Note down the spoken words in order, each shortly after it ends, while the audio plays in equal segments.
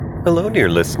Hello, dear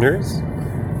listeners.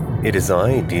 It is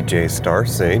I, DJ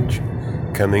Starsage,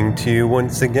 coming to you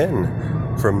once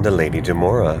again from the Lady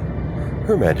Demora,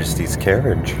 Her Majesty's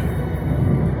carriage.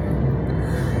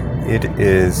 It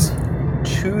is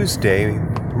Tuesday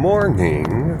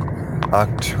morning,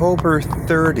 October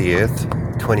 30th,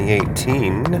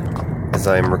 2018, as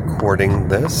I'm recording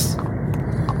this.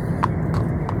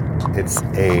 It's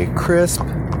a crisp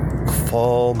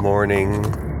fall morning,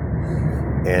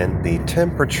 and the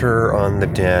temperature on the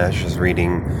dash is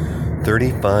reading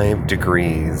 35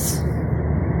 degrees.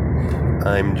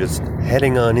 I'm just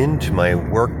heading on into my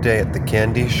workday at the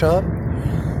candy shop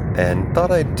and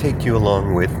thought I'd take you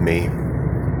along with me.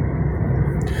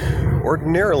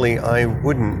 Ordinarily, I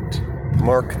wouldn't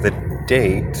mark the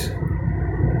date.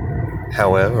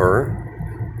 However,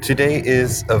 today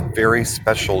is a very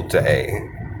special day.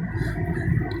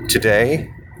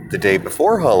 Today, the day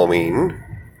before Halloween,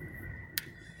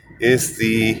 is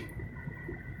the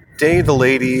day the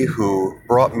lady who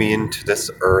brought me into this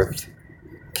earth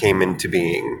came into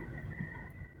being.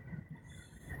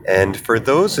 And for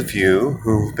those of you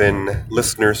who've been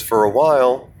listeners for a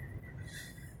while,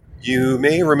 you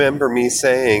may remember me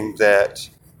saying that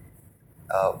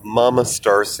Mama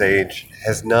Starsage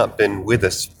has not been with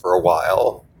us for a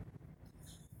while.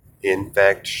 In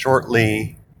fact,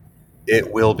 shortly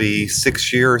it will be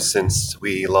 6 years since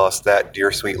we lost that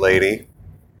dear sweet lady.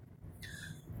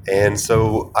 And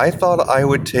so I thought I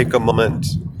would take a moment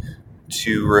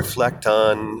to reflect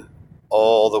on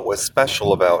all that was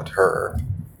special about her.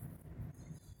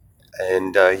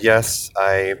 And yes,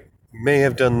 I may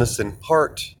have done this in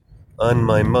part on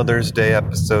my Mother's Day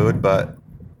episode, but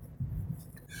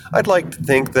I'd like to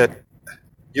think that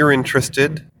you're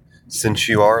interested since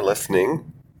you are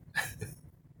listening.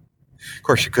 Of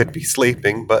course, you could be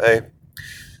sleeping, but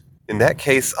in that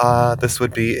case, this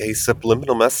would be a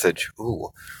subliminal message. Ooh,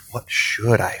 what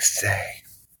should I say?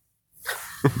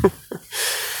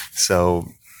 So,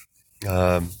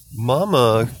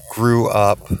 Mama grew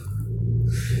up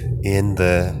in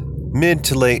the mid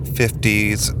to late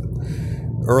 50s,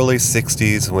 early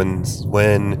 60s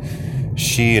when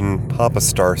she and Papa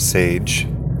Starsage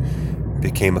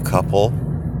became a couple.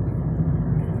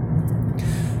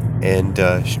 And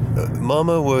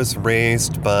Mama was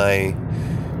raised by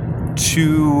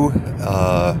two,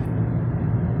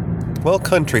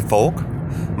 country folk.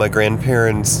 My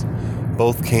grandparents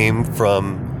both came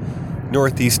from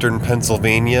northeastern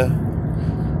Pennsylvania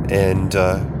and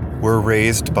were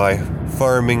raised by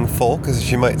farming folk,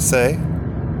 as you might say.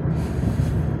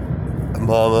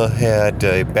 Mama had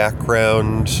a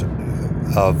background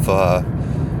of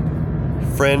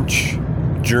French,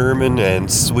 German,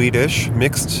 and Swedish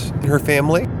mixed in her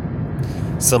family.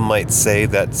 Some might say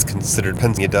that's considered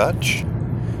Pennsylvania Dutch.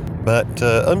 But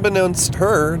unbeknownst to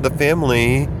her, the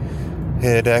family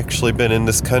had actually been in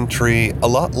this country a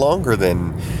lot longer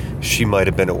than she might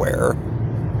have been aware.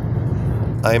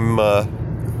 I'm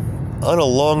on a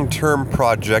long-term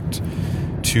project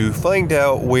to find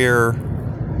out where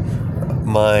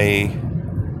my,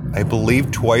 I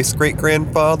believe, twice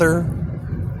great-grandfather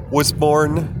was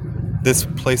born. This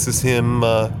places him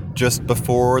just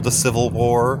before the Civil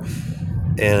War,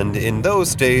 and in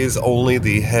those days only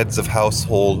the heads of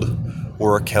household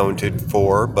were accounted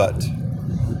for, but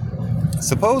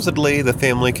supposedly the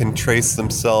family can trace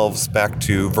themselves back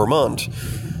to Vermont,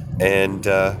 and,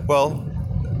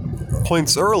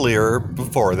 points earlier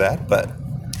before that, but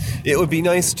it would be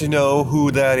nice to know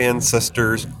who that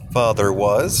ancestor's father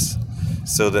was,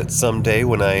 so that someday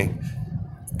when I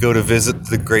go to visit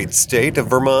the great state of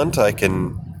Vermont, I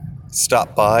can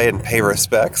stop by and pay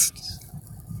respects.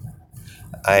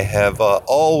 I have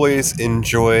always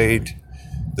enjoyed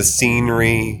the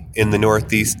scenery in the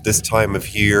Northeast this time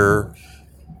of year,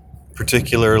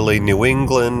 particularly New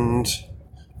England,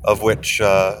 of which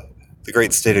the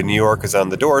great state of New York is on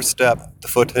the doorstep, the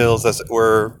foothills, as it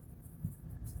were.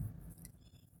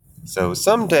 So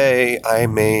someday I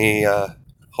may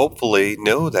hopefully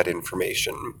know that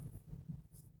information.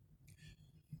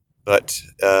 But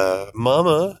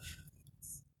Mama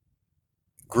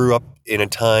grew up in a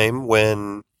time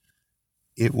when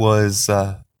it was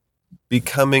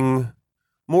becoming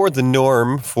more the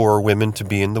norm for women to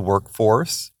be in the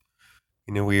workforce.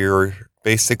 You know, we were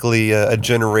basically a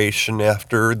generation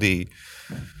after the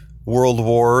World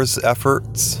War's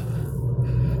efforts,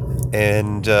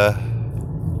 and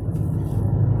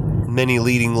many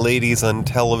leading ladies on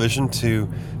television to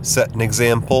set an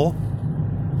example.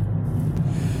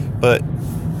 But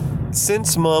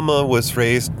since Mama was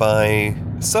raised by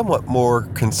somewhat more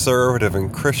conservative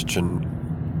and Christian,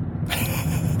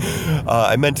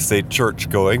 I meant to say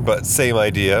church-going, but same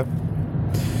idea.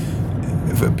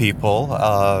 of people.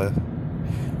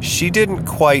 She didn't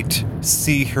quite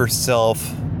see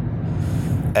herself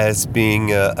as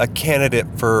being a candidate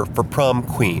for prom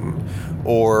queen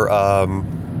or,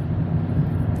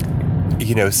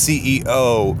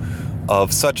 CEO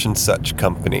of such and such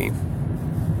company.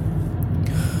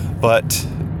 But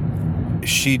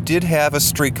she did have a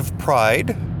streak of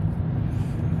pride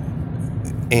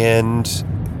and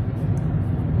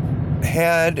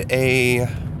had a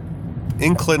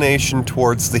inclination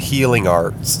towards the healing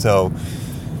arts. So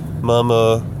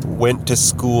Mama went to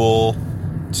school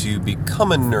to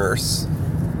become a nurse.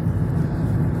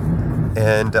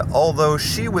 And although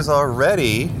she was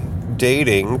already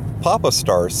dating Papa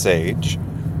Star Sage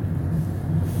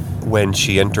when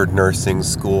she entered nursing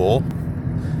school,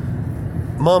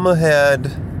 Mama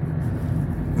had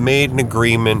made an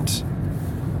agreement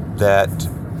that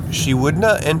she would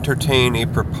not entertain a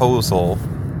proposal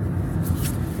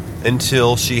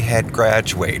until she had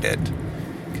graduated.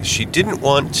 Because she didn't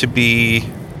want to be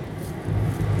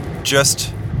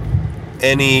just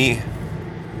any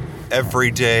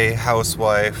everyday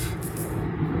housewife.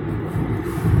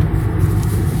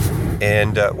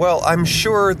 And, I'm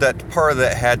sure that part of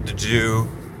that had to do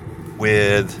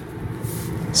with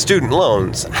student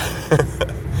loans,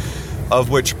 of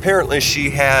which apparently she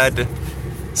had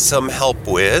some help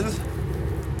with,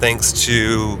 thanks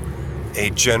to a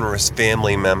generous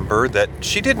family member that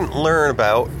she didn't learn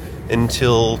about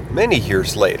until many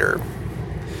years later.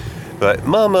 But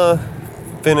Mama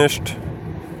finished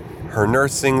her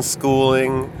nursing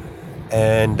schooling,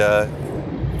 and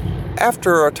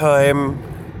after a time,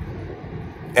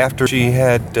 after she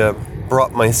had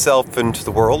brought myself into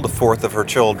the world, the fourth of her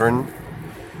children,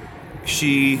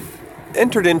 she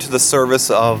entered into the service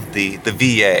of the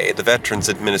VA, the Veterans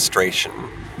Administration.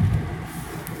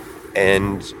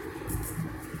 And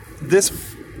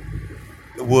this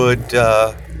would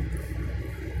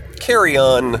carry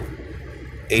on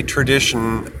a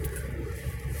tradition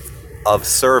of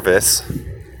service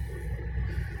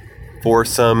for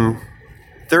some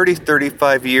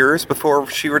 35 years before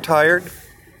she retired.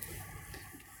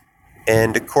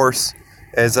 And of course,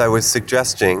 as I was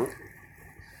suggesting,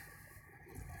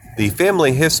 the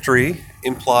family history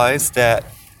implies that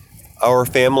our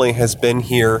family has been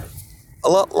here a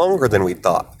lot longer than we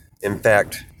thought. In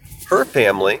fact, her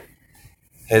family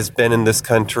has been in this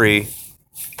country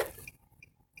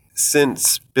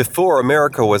since before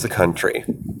America was a country.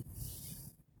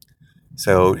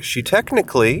 So she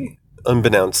technically,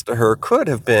 unbeknownst to her, could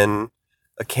have been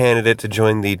a candidate to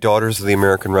join the Daughters of the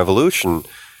American Revolution,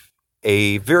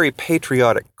 a very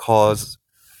patriotic cause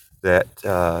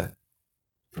that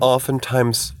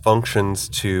oftentimes functions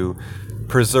to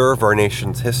preserve our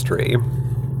nation's history.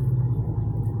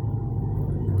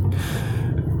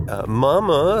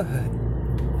 Mama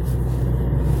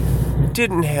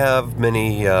didn't have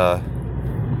many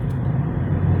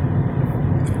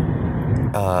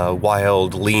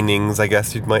wild leanings, I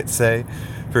guess you might say.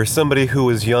 For somebody who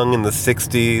was young in the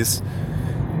 60s,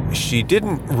 she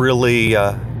didn't really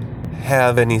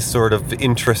have any sort of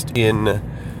interest in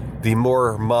the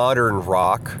more modern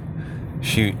rock.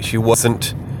 She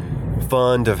wasn't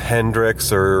fond of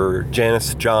Hendrix or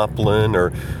Janis Joplin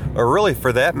or really,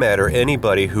 for that matter,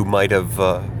 anybody who might have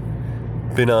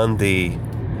been on the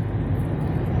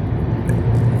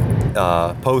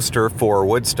poster for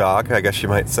Woodstock, I guess you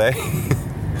might say.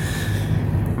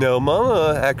 No,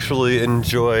 Mama actually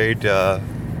enjoyed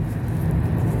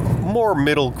more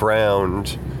middle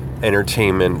ground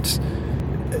entertainment.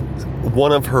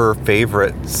 One of her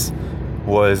favorites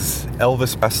was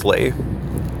Elvis Presley.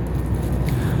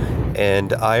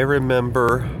 And I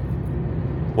remember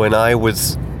when I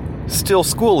was still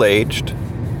school-aged,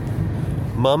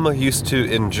 Mama used to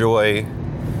enjoy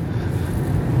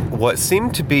what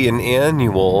seemed to be an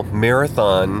annual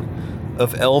marathon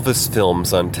of Elvis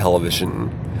films on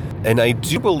television. And I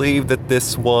do believe that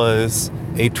this was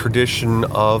a tradition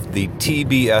of the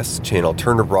TBS channel,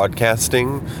 Turner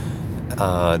Broadcasting,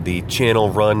 the channel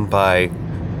run by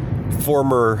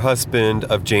former husband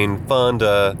of Jane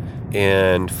Fonda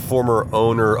and former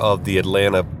owner of the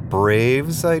Atlanta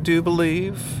Braves, I do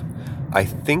believe. I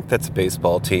think that's a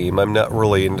baseball team. I'm not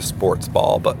really into sports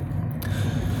ball, but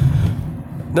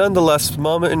nonetheless,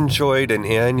 Mama enjoyed an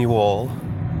annual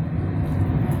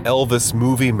Elvis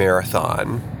movie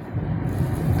marathon.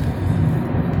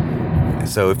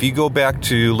 So if you go back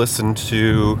to listen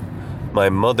to my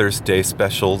Mother's Day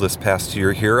special this past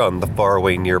year here on The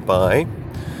Faraway Nearby,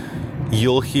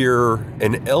 you'll hear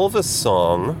an Elvis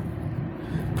song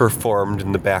performed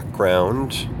in the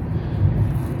background.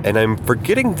 And I'm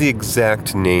forgetting the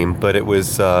exact name, but it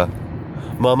was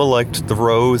Mama liked the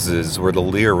roses were the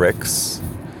lyrics.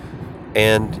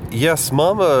 And yes,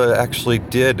 Mama actually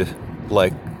did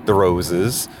like the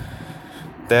roses.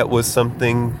 That was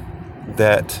something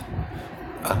that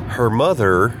her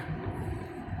mother,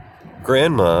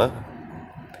 Grandma,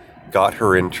 got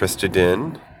her interested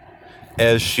in,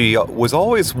 as she was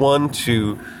always one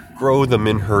to grow them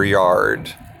in her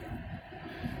yard.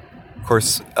 Of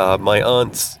course, my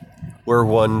aunts were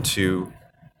one to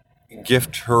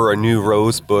gift her a new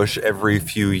rose bush every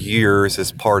few years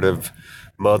as part of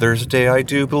Mother's Day, I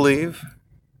do believe.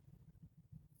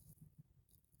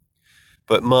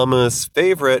 But Mama's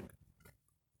favorite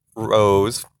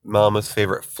rose, Mama's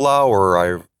favorite flower,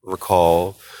 I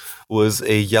recall, was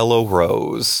a yellow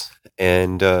rose.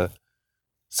 And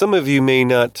some of you may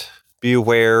not be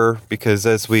aware, because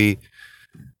as we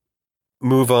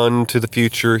move on to the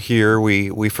future here,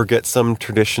 we forget some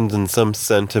traditions and some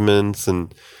sentiments,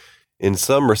 and in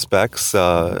some respects,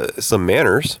 some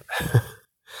manners.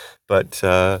 But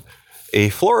a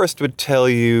florist would tell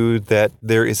you that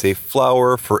there is a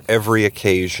flower for every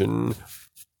occasion.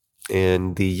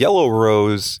 And the yellow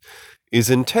rose is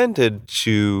intended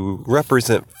to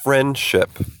represent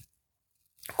friendship.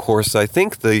 Of course, I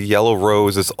think the yellow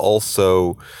rose is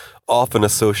also often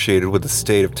associated with the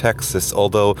state of Texas,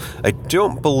 although I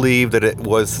don't believe that it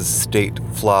was the state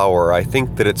flower. I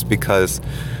think that it's because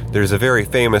there's a very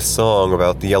famous song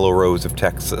about the yellow rose of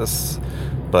Texas.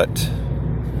 But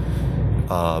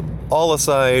all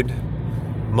aside,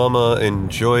 Mama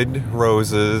enjoyed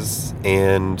roses,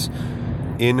 and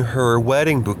in her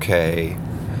wedding bouquet,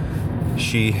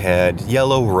 she had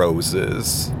yellow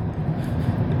roses.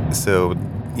 So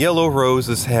yellow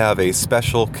roses have a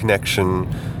special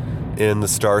connection in the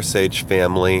Star Sage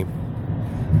family.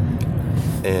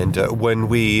 And when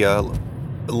we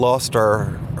lost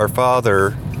our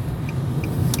father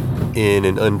in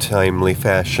an untimely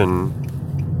fashion,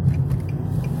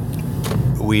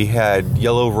 we had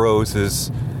yellow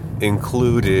roses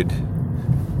included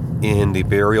in the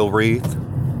burial wreath.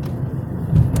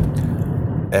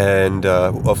 And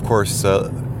of course,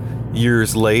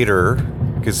 years later,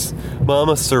 because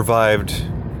Mama survived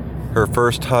her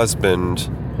first husband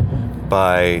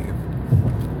by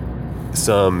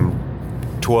some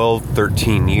 12,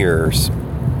 13 years.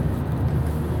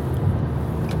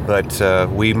 But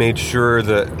we made sure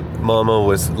that Mama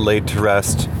was laid to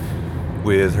rest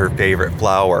with her favorite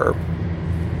flower.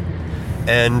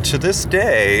 And to this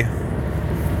day,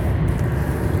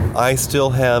 I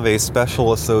still have a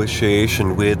special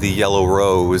association with the yellow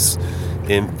rose.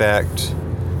 In fact,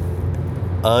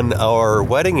 on our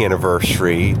wedding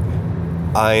anniversary,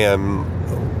 I am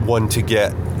one to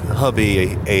get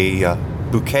hubby a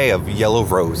bouquet of yellow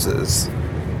roses.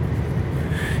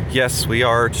 Yes, we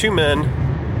are two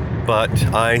men, but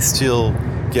I still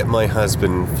get my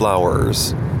husband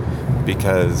flowers,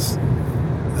 because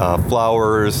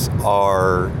flowers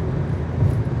are,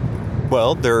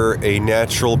 well, they're a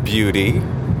natural beauty,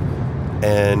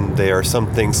 and they are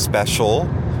something special,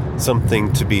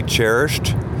 something to be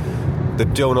cherished,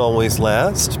 that don't always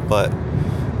last, but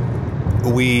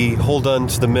we hold on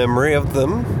to the memory of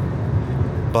them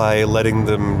by letting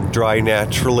them dry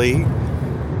naturally,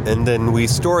 and then we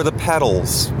store the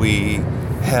petals. We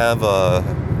have a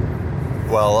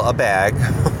bag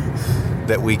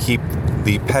that we keep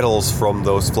the petals from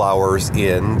those flowers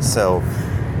in, so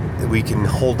we can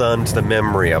hold on to the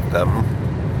memory of them.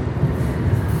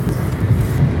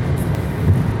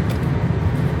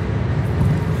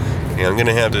 Yeah, I'm going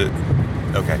to have to...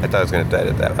 Okay, I thought I was going to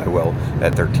edit that. I will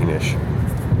at 13-ish.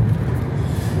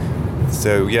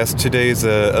 So, yes, today's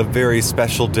a very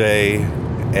special day,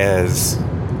 as,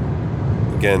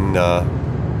 again,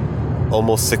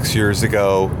 almost 6 years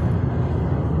ago,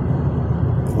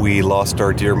 we lost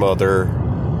our dear mother,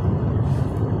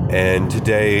 and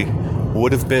today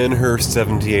would have been her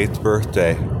 78th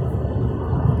birthday.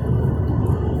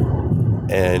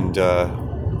 And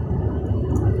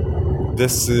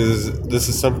this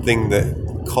is something that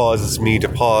causes me to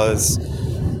pause,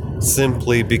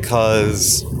 simply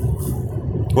because,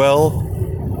 well,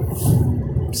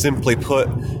 simply put,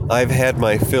 I've had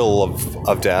my fill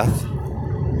of death.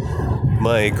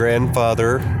 My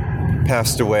grandfather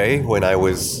passed away when I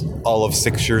was all of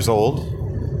 6 years old.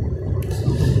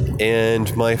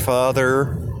 And my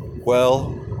father,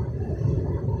 well,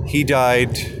 he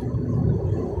died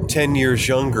 10 years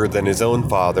younger than his own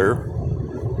father.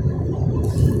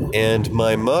 And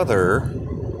my mother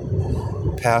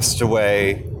passed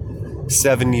away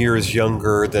 7 years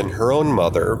younger than her own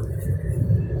mother.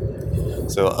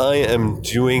 So I am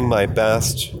doing my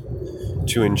best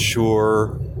to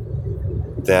ensure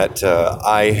that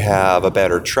I have a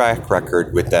better track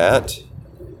record with that.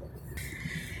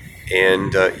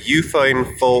 And you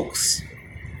fine folks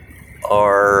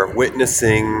are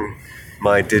witnessing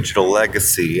my digital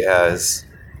legacy as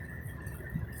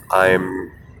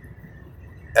I'm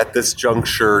at this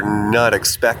juncture not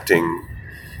expecting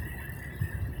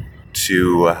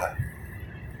to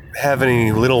have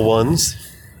any little ones.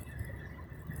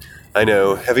 I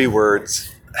know, heavy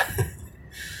words,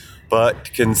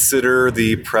 but consider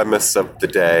the premise of the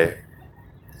day.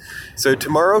 So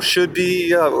tomorrow should be,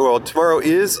 tomorrow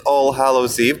is All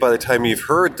Hallows Eve. By the time you've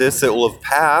heard this, it will have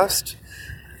passed.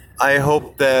 I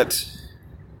hope that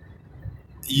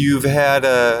you've had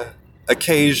a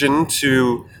occasion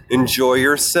to enjoy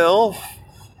yourself,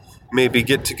 maybe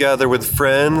get together with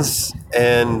friends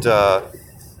and,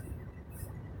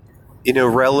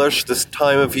 relish this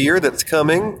time of year that's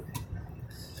coming.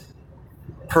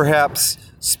 Perhaps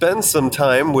spend some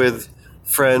time with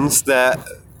friends that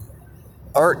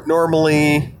aren't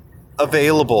normally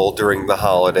available during the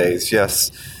holidays.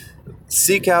 Yes,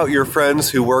 seek out your friends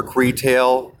who work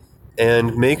retail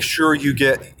and make sure you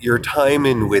get your time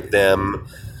in with them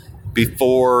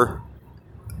before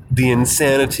the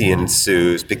insanity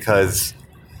ensues, because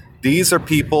these are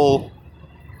people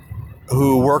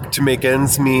who work to make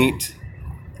ends meet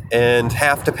and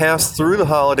have to pass through the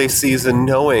holiday season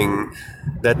knowing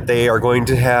that they are going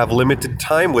to have limited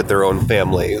time with their own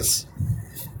families.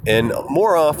 And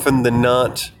more often than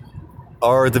not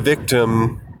are the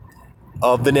victim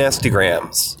of the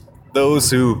nastygrams.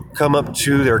 Those who come up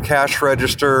to their cash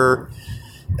register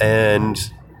and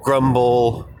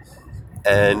grumble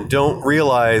and don't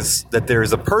realize that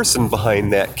there's a person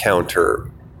behind that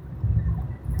counter.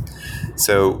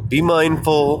 So be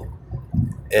mindful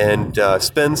and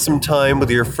spend some time with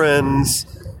your friends.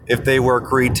 If they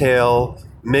work retail,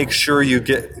 make sure you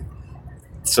get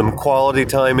some quality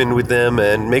time in with them,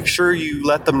 and make sure you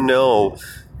let them know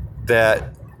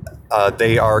that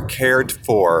they are cared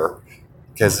for,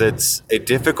 because it's a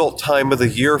difficult time of the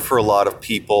year for a lot of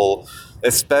people,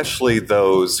 especially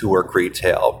those who work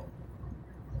retail.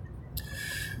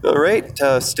 All right,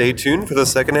 stay tuned for the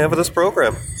second half of this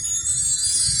program.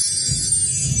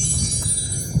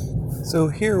 So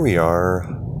here we are,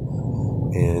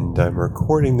 and I'm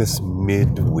recording this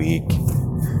midweek.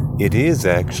 It is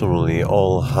actually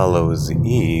All Hallows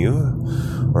Eve,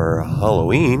 or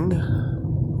Halloween.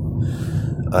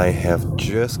 I have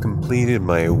just completed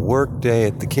my work day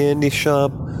at the candy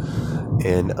shop,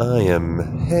 and I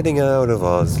am heading out of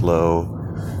Oslo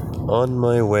on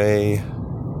my way,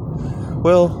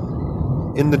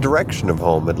 well, in the direction of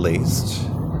home at least.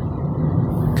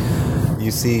 You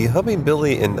see, hubby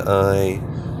Billy and I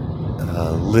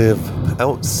live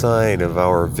outside of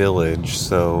our village,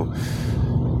 so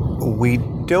we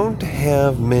don't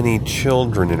have many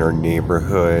children in our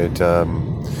neighborhood.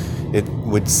 It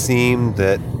would seem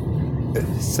that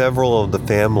several of the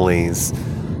families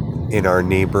in our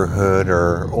neighborhood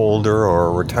are older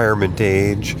or retirement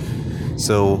age,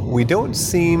 so we don't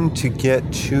seem to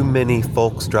get too many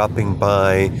folks dropping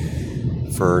by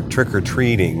for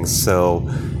trick-or-treating. So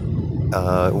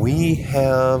we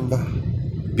have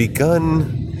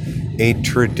begun a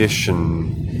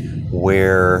tradition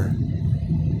where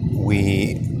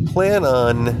we plan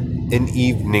on an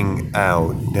evening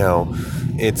out. Now,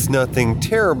 it's nothing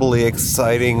terribly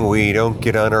exciting. We don't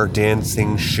get on our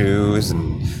dancing shoes,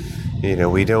 and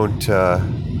we don't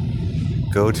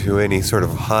go to any sort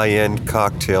of high-end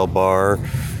cocktail bar.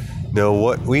 No,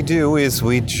 what we do is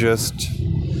we just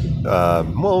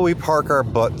we park our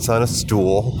butts on a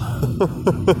stool.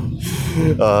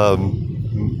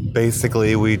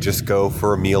 Basically, we just go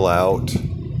for a meal out.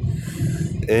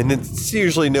 And it's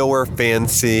usually nowhere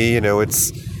fancy.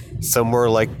 It's somewhere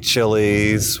like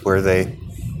Chili's, where they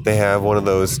have one of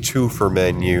those two-for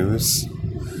menus.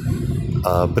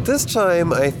 But this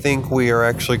time, I think we are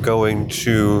actually going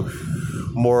to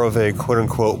more of a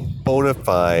quote-unquote bona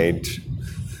fide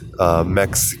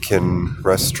Mexican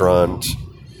restaurant.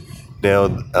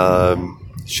 Now,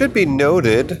 should be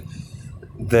noted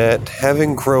that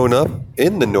having grown up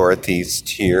in the Northeast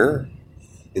here,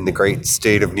 in the great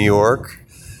state of New York,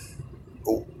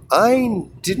 I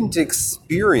didn't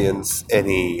experience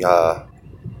any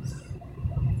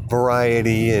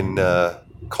variety in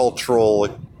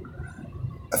cultural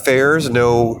affairs,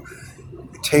 no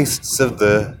tastes of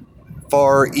the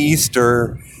Far East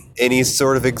or any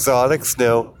sort of exotics.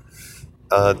 Now,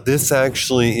 this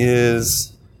actually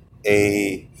is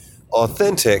a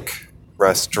authentic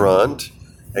restaurant.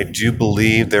 I do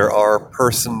believe there are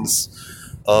persons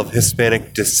of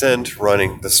Hispanic descent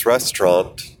running this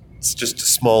restaurant. It's just a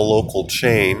small local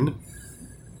chain.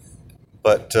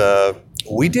 But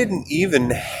we didn't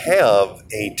even have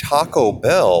a Taco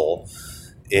Bell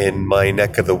in my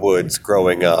neck of the woods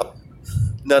growing up.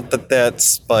 Not that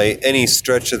that's by any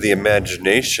stretch of the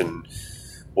imagination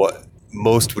what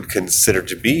most would consider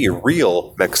to be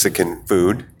real Mexican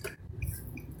food.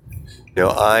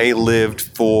 I lived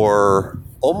for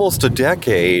almost a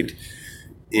decade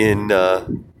in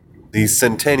the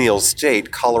Centennial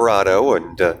State, Colorado,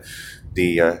 and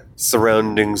the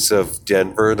surroundings of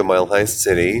Denver, the Mile High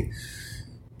City.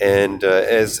 And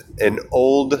as an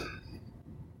old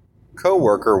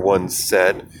coworker once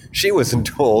said, she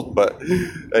wasn't old, but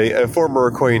a former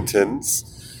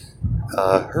acquaintance,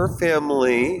 her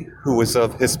family, who was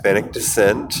of Hispanic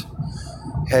descent,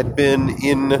 had been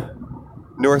in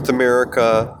North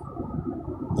America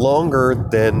longer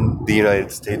than the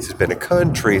United States had been a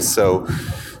country. So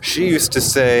she used to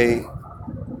say,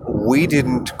 we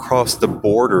didn't cross the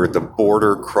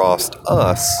border crossed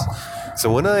us.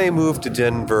 So when I moved to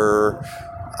Denver,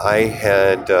 I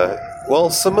had,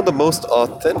 some of the most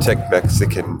authentic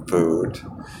Mexican food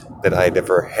that I'd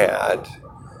ever had.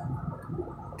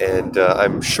 And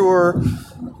I'm sure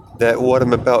that what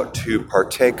I'm about to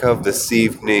partake of this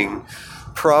evening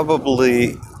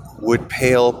probably would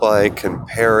pale by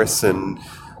comparison.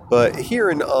 But here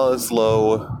in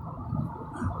Oslo,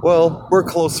 well, we're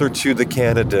closer to the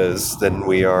Canadas than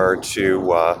we are to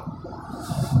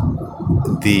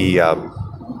the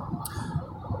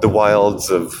wilds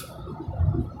of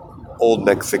old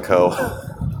Mexico.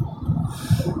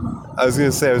 I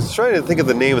was trying to think of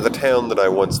the name of the town that I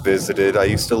once visited. I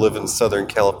used to live in Southern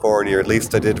California, or at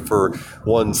least I did for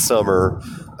one summer.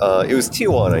 It was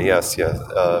Tijuana, yes.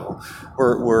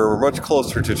 We're much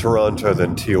closer to Toronto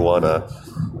than Tijuana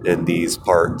in these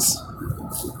parts.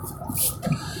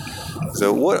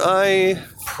 So what I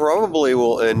probably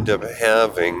will end up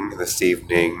having this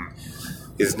evening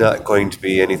is not going to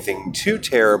be anything too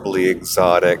terribly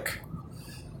exotic.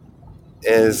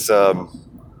 As,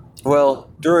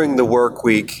 during the work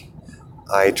week,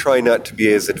 I try not to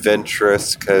be as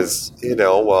adventurous because,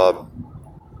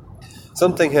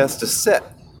 something has to set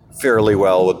fairly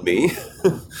well with me.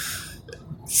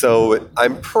 So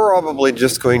I'm probably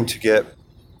just going to get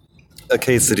a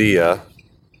quesadilla,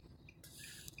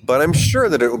 but I'm sure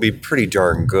that it will be pretty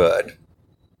darn good.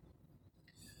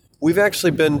 We've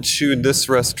actually been to this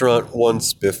restaurant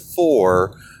once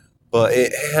before, but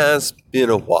it has been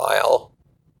a while.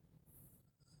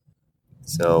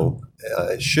 So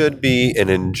it should be an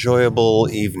enjoyable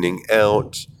evening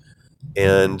out,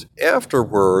 and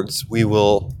afterwards we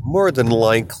will more than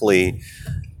likely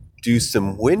do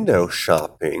some window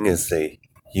shopping, as they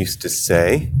used to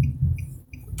say.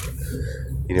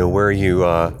 Where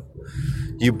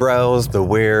you browse the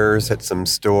wares at some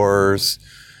stores,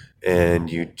 and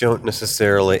you don't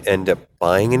necessarily end up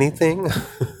buying anything.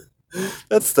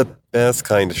 That's the best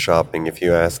kind of shopping, if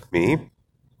you ask me.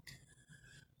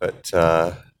 But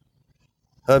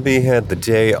hubby had the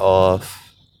day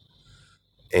off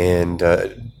and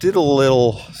did a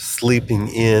little sleeping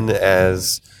in,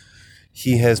 as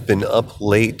he has been up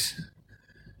late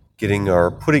getting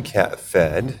our putty cat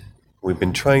fed. We've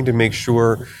been trying to make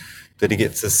sure that he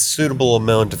gets a suitable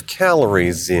amount of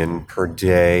calories in per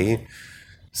day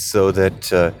so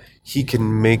that he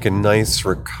can make a nice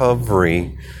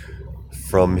recovery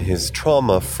from his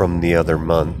trauma from the other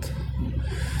month.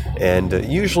 And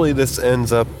usually this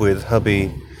ends up with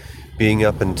hubby being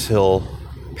up until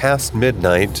past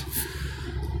midnight,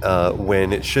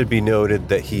 when it should be noted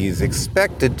that he's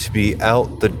expected to be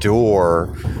out the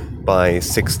door by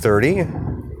 6:30.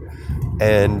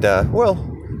 And,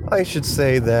 I should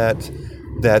say that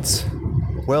that's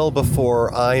well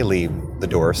before I leave the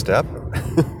doorstep.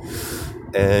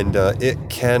 And it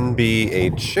can be a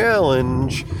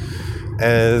challenge,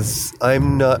 as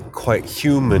I'm not quite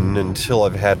human until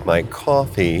I've had my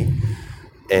coffee.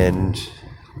 And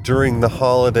during the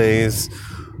holidays,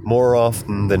 more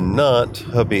often than not,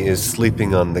 hubby is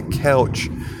sleeping on the couch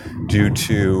due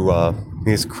to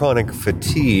his chronic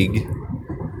fatigue.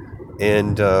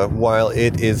 And while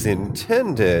it is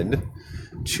intended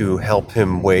to help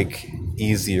him wake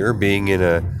easier, being in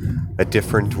a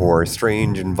different or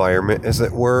strange environment, as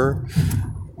it were,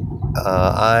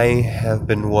 I have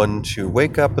been one to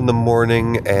wake up in the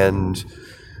morning and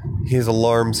his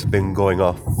alarms have been going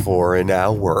off for an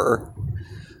hour.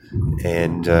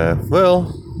 And,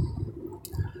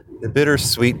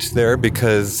 bittersweet there,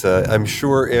 because I'm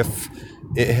sure if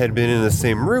it had been in the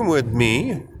same room with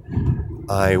me,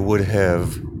 I would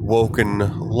have woken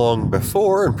long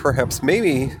before, and perhaps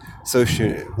maybe so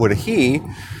would he.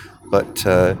 But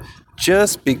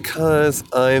just because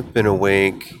I've been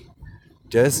awake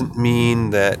doesn't mean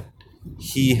that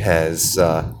he has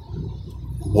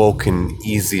woken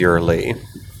easierly.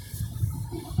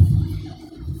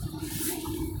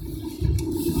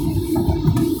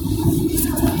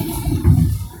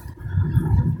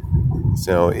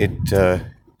 So it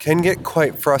can get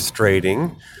quite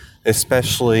frustrating,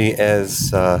 especially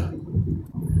as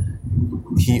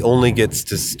he only gets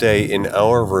to stay in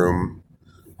our room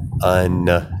on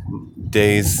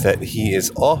days that he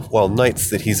is off, well, nights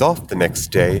that he's off the next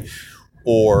day,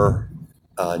 or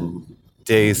on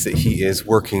days that he is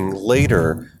working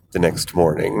later the next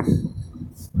morning.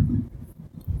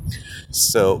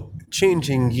 So,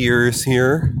 changing gears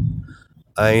here,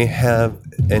 I have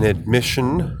an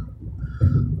admission,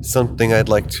 something I'd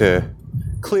like to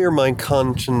clear my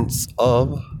conscience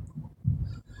of.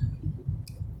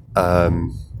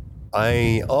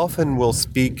 I often will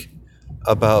speak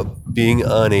about being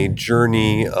on a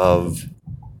journey of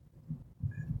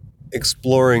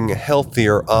exploring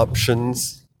healthier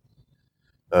options,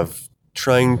 of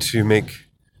trying to make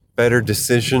better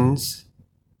decisions.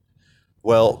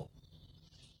 Well,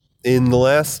 in the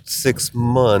last 6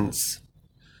 months,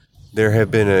 there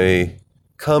have been a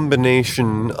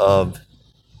combination of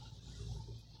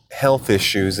health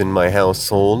issues in my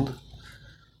household,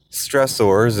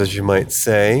 stressors, as you might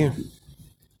say,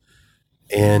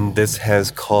 and this has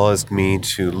caused me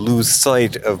to lose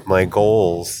sight of my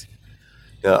goals.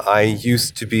 Now, I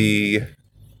used to be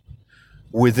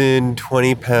within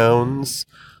 20 pounds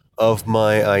of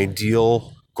my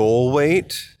ideal goal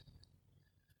weight.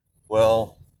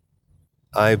 Well,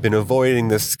 I've been avoiding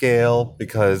the scale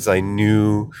because I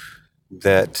knew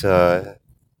that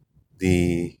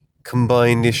the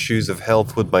combined issues of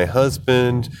health with my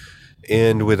husband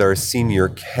and with our senior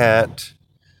cat,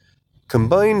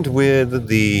 combined with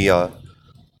the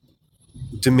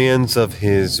demands of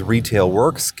his retail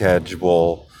work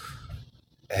schedule,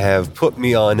 have put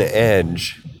me on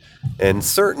edge, and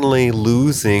certainly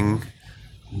losing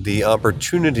the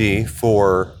opportunity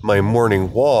for my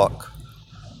morning walk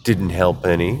didn't help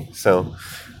any. So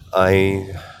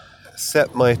I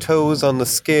set my toes on the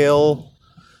scale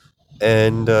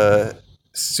and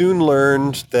soon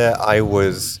learned that I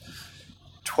was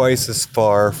twice as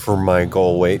far from my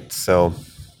goal weight. So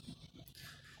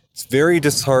it's very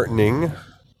disheartening,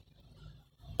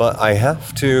 but I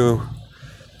have to,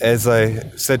 as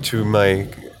I said to my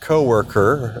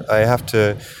coworker, I have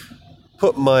to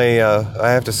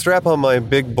strap on my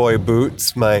big boy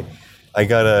boots. I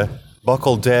gotta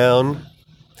buckle down,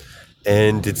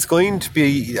 and it's going to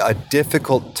be a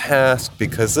difficult task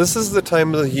because this is the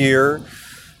time of the year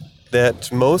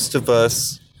that most of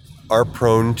us are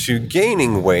prone to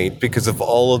gaining weight because of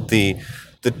all of the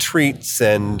treats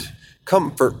and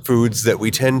comfort foods that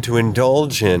we tend to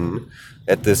indulge in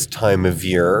at this time of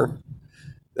year.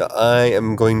 I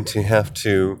am going to have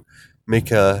to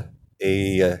make a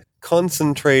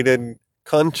concentrated,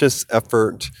 conscious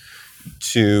effort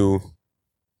to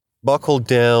buckle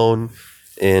down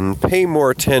and pay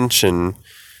more attention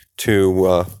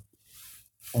to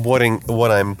what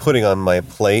I'm putting on my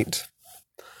plate.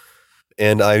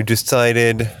 And I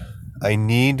decided I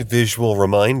need visual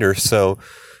reminders, so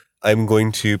I'm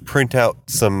going to print out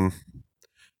some,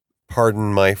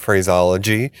 pardon my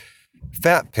phraseology,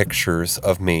 fat pictures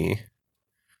of me.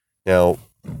 Now,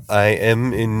 I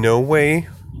am in no way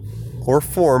or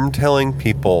form telling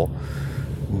people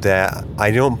that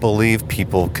I don't believe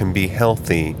people can be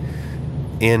healthy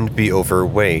and be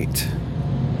overweight.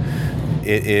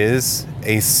 It is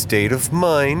a state of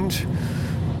mind.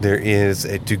 There is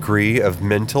a degree of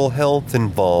mental health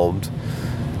involved,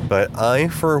 but I,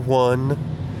 for one,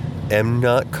 am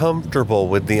not comfortable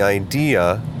with the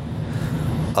idea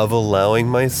of allowing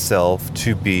myself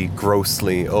to be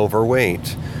grossly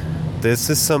overweight. This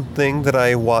is something that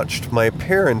I watched my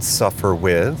parents suffer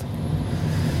with.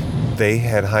 They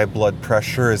had high blood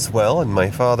pressure as well, and my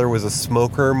father was a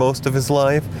smoker most of his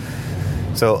life.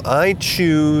 So I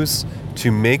choose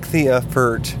to make the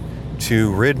effort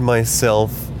to rid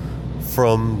myself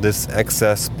from this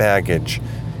excess baggage.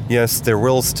 Yes, there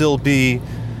will still be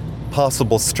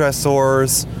possible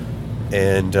stressors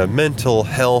and mental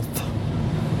health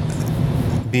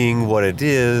being what it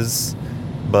is,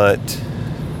 but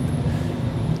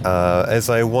as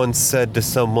I once said to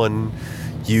someone,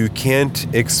 you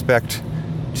can't expect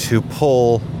to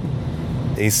pull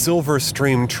a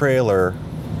Silverstream trailer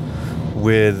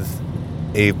with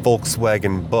a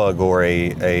Volkswagen Bug or a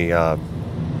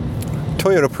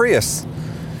Toyota Prius,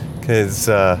 because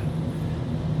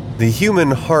the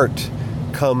human heart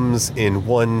comes in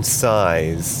one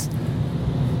size,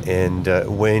 and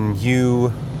when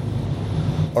you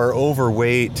are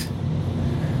overweight,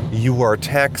 you are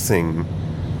taxing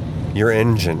your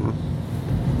engine.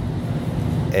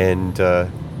 And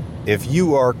if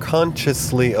you are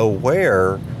consciously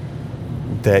aware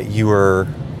that you are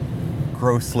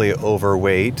grossly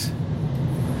overweight,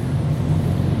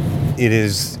 it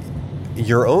is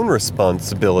your own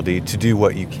responsibility to do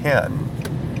what you can.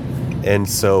 And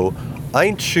so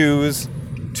I choose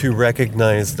to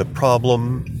recognize the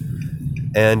problem,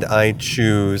 and I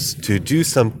choose to do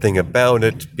something about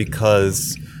it,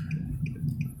 because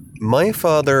my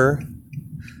father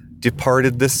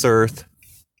departed this earth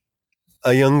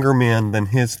a younger man than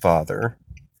his father,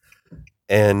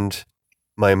 and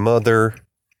my mother,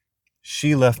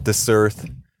 she left this earth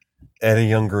at a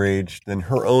younger age than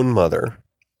her own mother.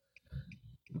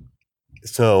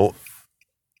 So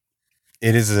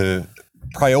it is a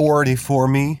priority for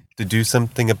me to do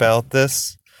something about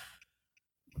this,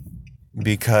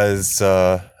 because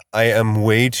I am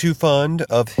way too fond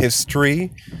of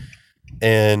history,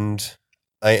 and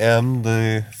I am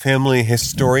the family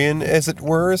historian, as it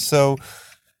were, so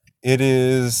it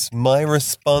is my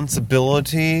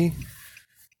responsibility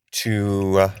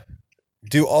to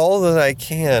do all that I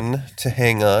can to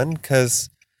hang on, because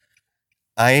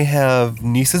I have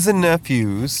nieces and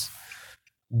nephews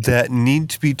that need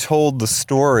to be told the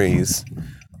stories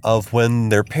of when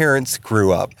their parents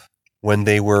grew up, when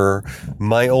they were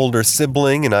my older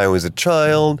sibling and I was a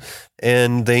child,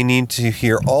 and they need to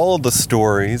hear all of the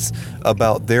stories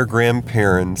about their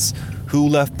grandparents who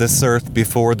left this earth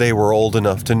before they were old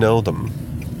enough to know them.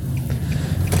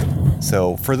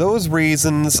 So for those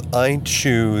reasons, I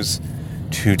choose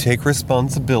to take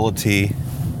responsibility,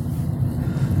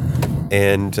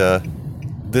 and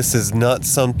this is not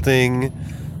something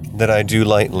that I do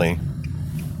lightly,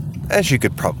 as you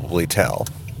could probably tell.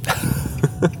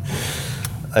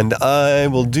 And I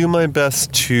will do my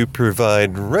best to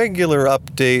provide regular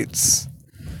updates,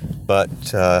 but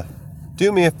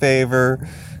do me a favor,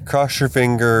 cross your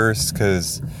fingers,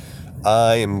 because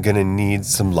I am going to need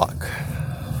some luck.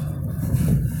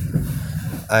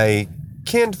 I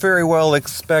can't very well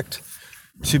expect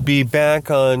to be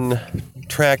back on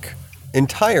track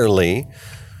entirely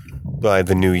by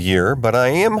the new year, but I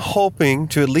am hoping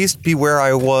to at least be where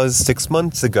I was 6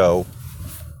 months ago,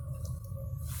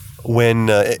 when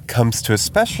it comes to a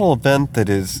special event that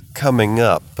is coming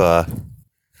up.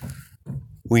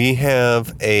 We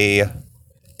have a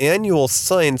annual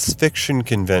science fiction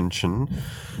convention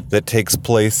that takes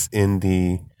place in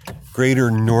the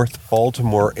greater North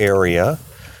Baltimore area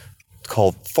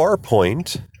called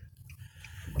Farpoint.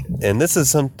 And this is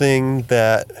something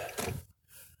that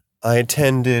I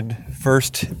attended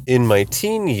first in my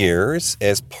teen years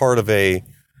as part of a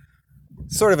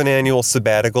sort of an annual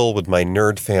sabbatical with my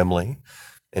nerd family.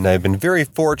 And I've been very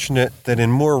fortunate that in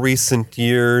more recent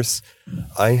years,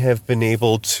 I have been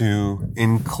able to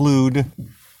include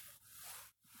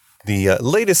the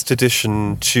latest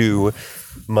addition to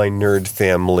my nerd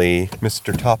family,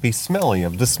 Mr. Toppy Smelly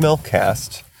of the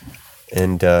Smellcast.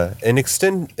 And an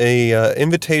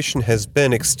invitation has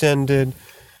been extended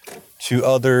to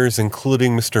others,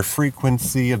 including Mr.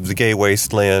 Frequency of the Gay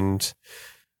Wasteland.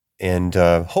 And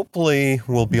hopefully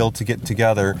we'll be able to get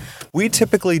together. We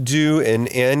typically do an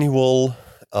annual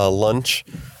lunch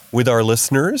with our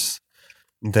listeners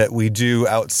that we do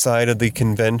outside of the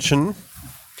convention.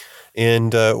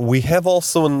 And we have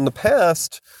also in the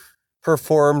past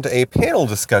performed a panel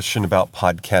discussion about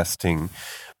podcasting.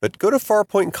 But go to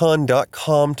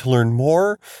farpointcon.com to learn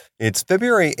more. It's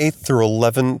February 8th through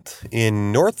 11th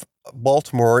in North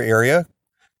Baltimore area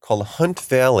called Hunt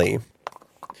Valley.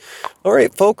 All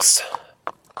right, folks.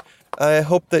 I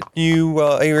hope that you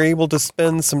are able to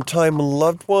spend some time with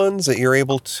loved ones, that you're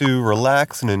able to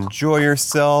relax and enjoy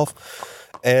yourself.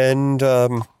 And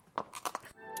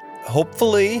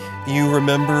hopefully you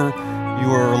remember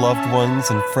your loved ones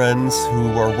and friends who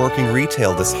are working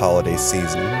retail this holiday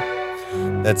season.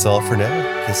 That's all for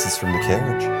now. Kisses from the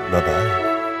carriage. Bye-bye.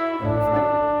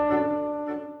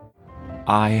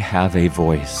 I have a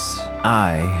voice.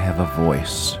 I have a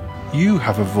voice. You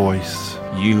have a voice.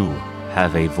 You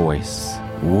have a voice.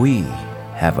 We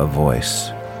have a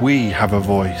voice. We have a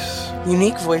voice.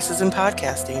 Unique voices in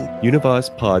podcasting.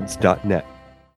 UnivazPods.net